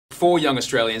for young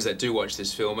Australians that do watch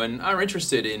this film and are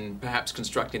interested in perhaps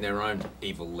constructing their own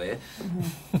evil lair,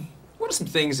 what are some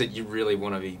things that you really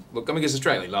want to be... Look, I mean, because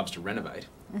Australia loves to renovate.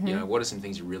 You know, what are some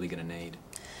things you're really going to need?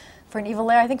 For an evil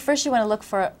lair, I think first you want to look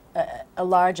for a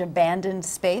large abandoned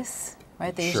space,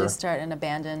 right? They usually start in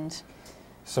abandoned...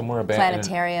 Somewhere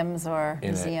planetariums or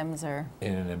museums or...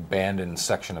 In an abandoned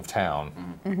section of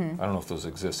town. I don't know if those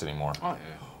exist anymore. Oh,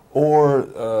 yeah.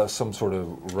 Or some sort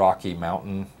of rocky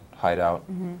mountain hideout.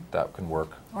 That can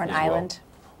work. Or an island.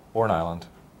 Or an island.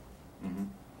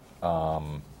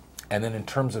 And then in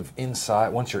terms of inside,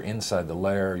 once you're inside the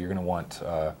lair, you're going to want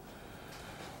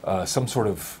some sort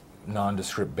of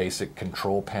nondescript basic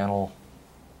control panel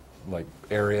like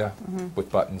area with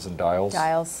buttons and dials.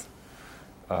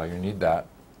 You need that.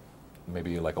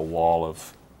 Maybe like a wall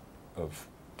of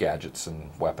gadgets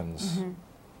and weapons.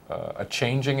 A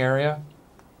changing area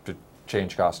to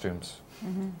change costumes,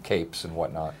 capes and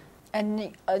whatnot.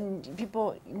 And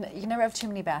people, you never have too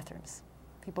many bathrooms.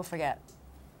 People forget.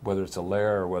 Whether it's a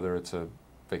lair or whether it's a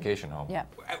vacation home. Yeah.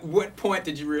 At what point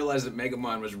did you realize that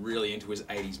Megamind was really into his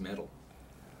 80s metal?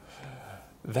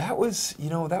 That was, you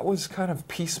know, that was kind of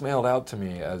piecemealed out to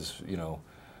me as, you know,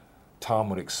 Tom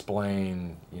would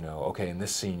explain, you know, okay, in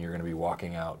this scene you're going to be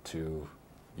walking out to,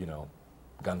 you know,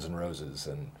 Guns N' Roses,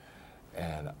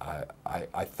 and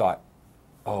I thought,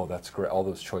 oh, that's great. All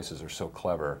those choices are so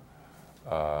clever.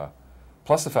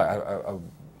 Plus the fact I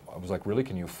was like, really,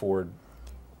 can you afford?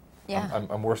 Yeah.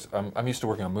 I'm used to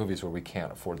working on movies where we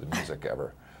can't afford the music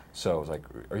ever. So I was like,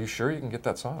 are you sure you can get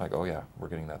that song? I go, oh yeah, we're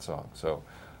getting that song. So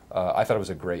I thought it was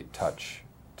a great touch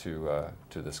to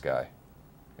this guy.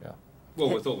 Yeah. Well,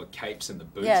 with all the capes and the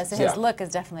boots. Yeah, so his look is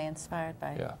definitely inspired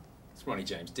by. Yeah. It's Ronnie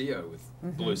James Dio with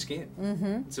blue skin.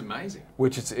 It's amazing.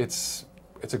 Which it's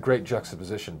a great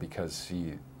juxtaposition because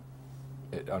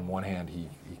on one hand he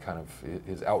kind of,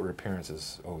 his outward appearance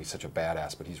is, oh, he's such a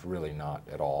badass, but he's really not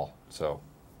at all. So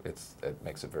it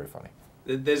makes it very funny.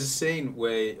 There's a scene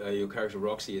where your character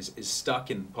Roxy is stuck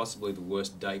in possibly the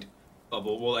worst date of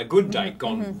all. Well, a good date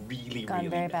gone really very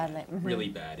bad. badly. Really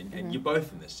bad. And you're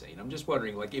both in this scene. I'm just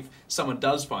wondering, like, if someone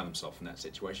does find themselves in that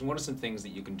situation, what are some things that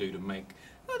you can do to make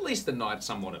at least the night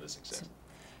somewhat of a success?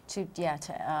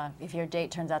 If your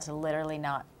date turns out to literally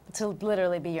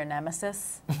be your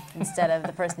nemesis instead of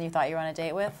the person you thought you were on a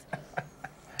date with,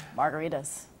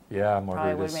 margaritas. Yeah, margaritas.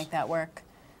 Probably would make that work.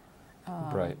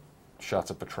 Right. Shots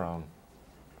of Patron.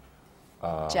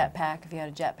 Jetpack. If you had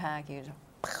a jetpack, you just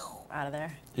out of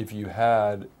there. If you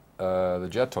had the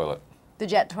jet toilet. The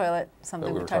jet toilet,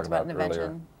 something we talked about in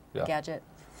Invention. Yeah. Gadget.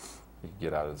 You can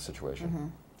get out of the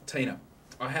situation. Tina,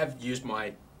 I have used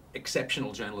my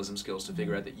exceptional journalism skills to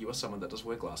figure out that you are someone that does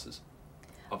wear glasses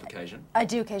on occasion. I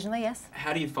do occasionally, yes.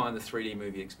 How do you find the 3D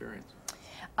movie experience?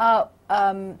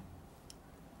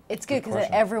 It's good because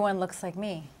everyone looks like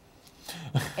me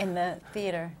in the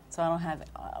theater, so I don't have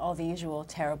all the usual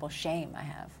terrible shame I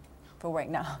have for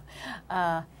wearing. No,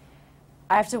 sometimes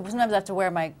I have to wear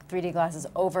my 3D glasses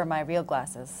over my real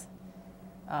glasses.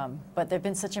 But there've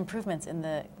been such improvements in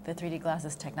the 3D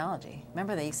glasses technology.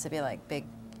 Remember, they used to be like big,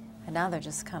 and now they're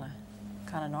just kind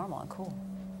of normal and cool.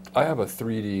 I have a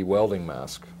 3D welding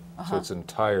mask, so it's an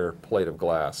entire plate of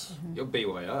glass. You're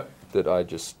BYO. That I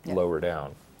just lower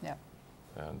down. Yeah.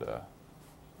 And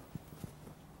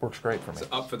works great for me. So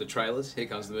up for the trailers. Here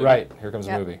comes the movie. Right. Here comes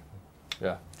the movie.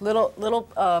 Yeah. Little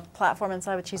platform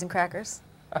inside with cheese and crackers.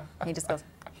 He just goes.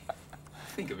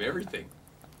 Think of everything.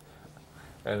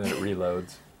 And then it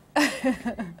reloads.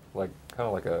 Kind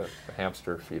of like a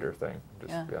hamster feeder thing.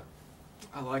 Just, yeah.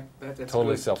 I like that. That's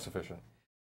totally good. self-sufficient.